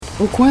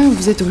Au coin,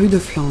 vous êtes rue de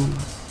Flandre.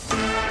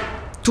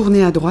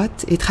 Tournez à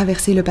droite et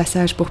traversez le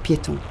passage pour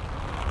piétons.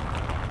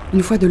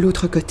 Une fois de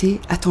l'autre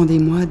côté,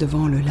 attendez-moi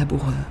devant le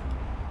Laboureur.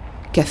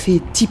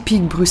 Café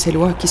typique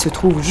bruxellois qui se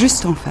trouve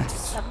juste en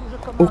face,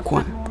 au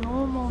coin.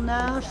 Mon nom, mon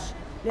âge,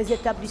 les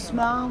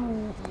établissements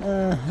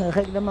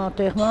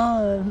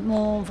réglementairement,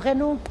 mon vrai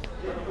nom.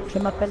 Je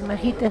m'appelle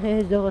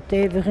Marie-Thérèse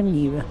Dorothée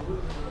Vernive.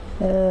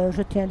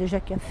 Je tiens déjà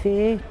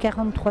café,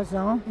 43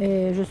 ans,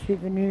 et je suis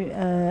venue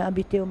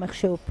habiter au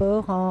marché au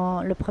port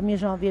le 1er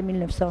janvier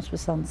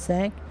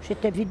 1965.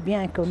 J'étais vite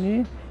bien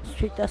connue.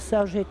 Suite à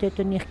ça, j'ai été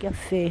tenir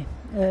café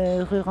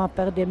rue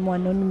Rempart des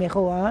Moineaux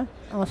numéro 1.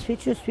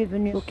 Ensuite, je suis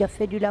venue au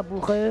café du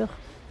Laboureur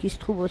qui se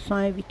trouve au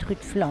 108 rue de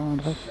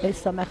Flandre. Et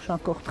ça marche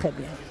encore très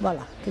bien.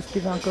 Voilà, qu'est-ce que tu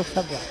veux encore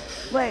savoir?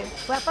 Ouais,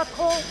 pas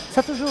trop. Ça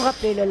a toujours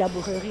appelé le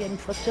Laboureur. Il y a une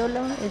photo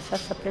là, et ça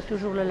s'appelait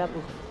toujours le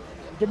Laboureur.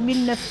 De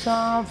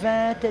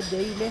 1920 et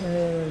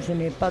je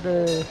n'ai pas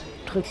de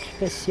truc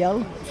spécial.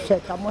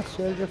 C'est à moi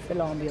seul, je fais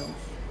l'ambiance.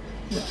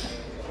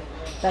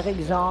 Par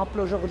exemple,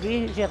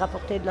 aujourd'hui, j'ai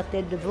rapporté de la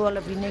tête de veau à la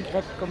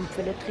vinaigrette comme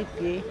fait le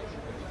tripier.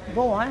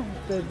 Bon, hein,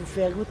 je peux vous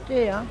faire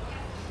goûter. Hein.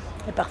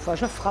 Et parfois,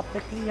 je frappe les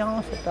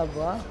clients, c'est à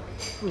voir.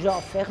 Ou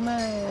j'enferme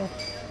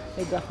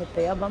les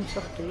garrotés avant de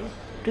sortir.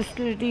 Tout ce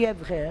que je dis est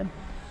vrai. Hein.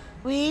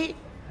 Oui,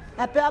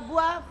 un peu à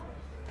boire.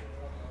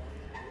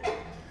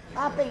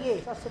 À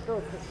payer, ça c'est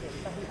autre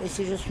chose. Et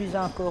si je suis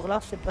encore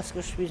là, c'est parce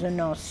que je suis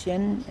une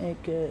ancienne et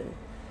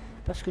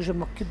parce que je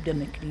m'occupe de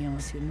mes clients.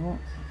 Sinon,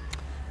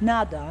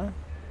 nada. Hein.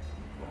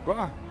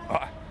 Pourquoi?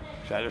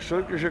 C'est le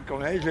seul que je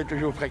connais, je l'ai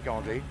toujours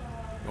fréquenté.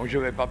 Donc je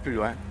ne vais pas plus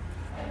loin.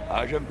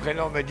 Je me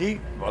prénomme Mehdi,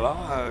 voilà,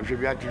 je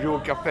viens toujours au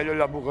café Le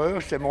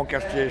Laboureur, c'est mon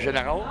quartier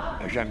général.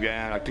 J'aime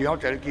bien la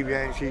clientèle qui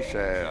vient ici,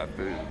 c'est un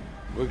peu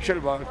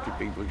bruxellois,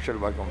 typique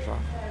bruxellois comme ça.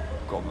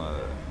 Comme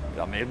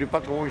la mère du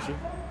patron ici.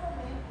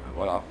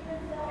 Voilà,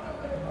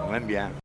 on aime bien.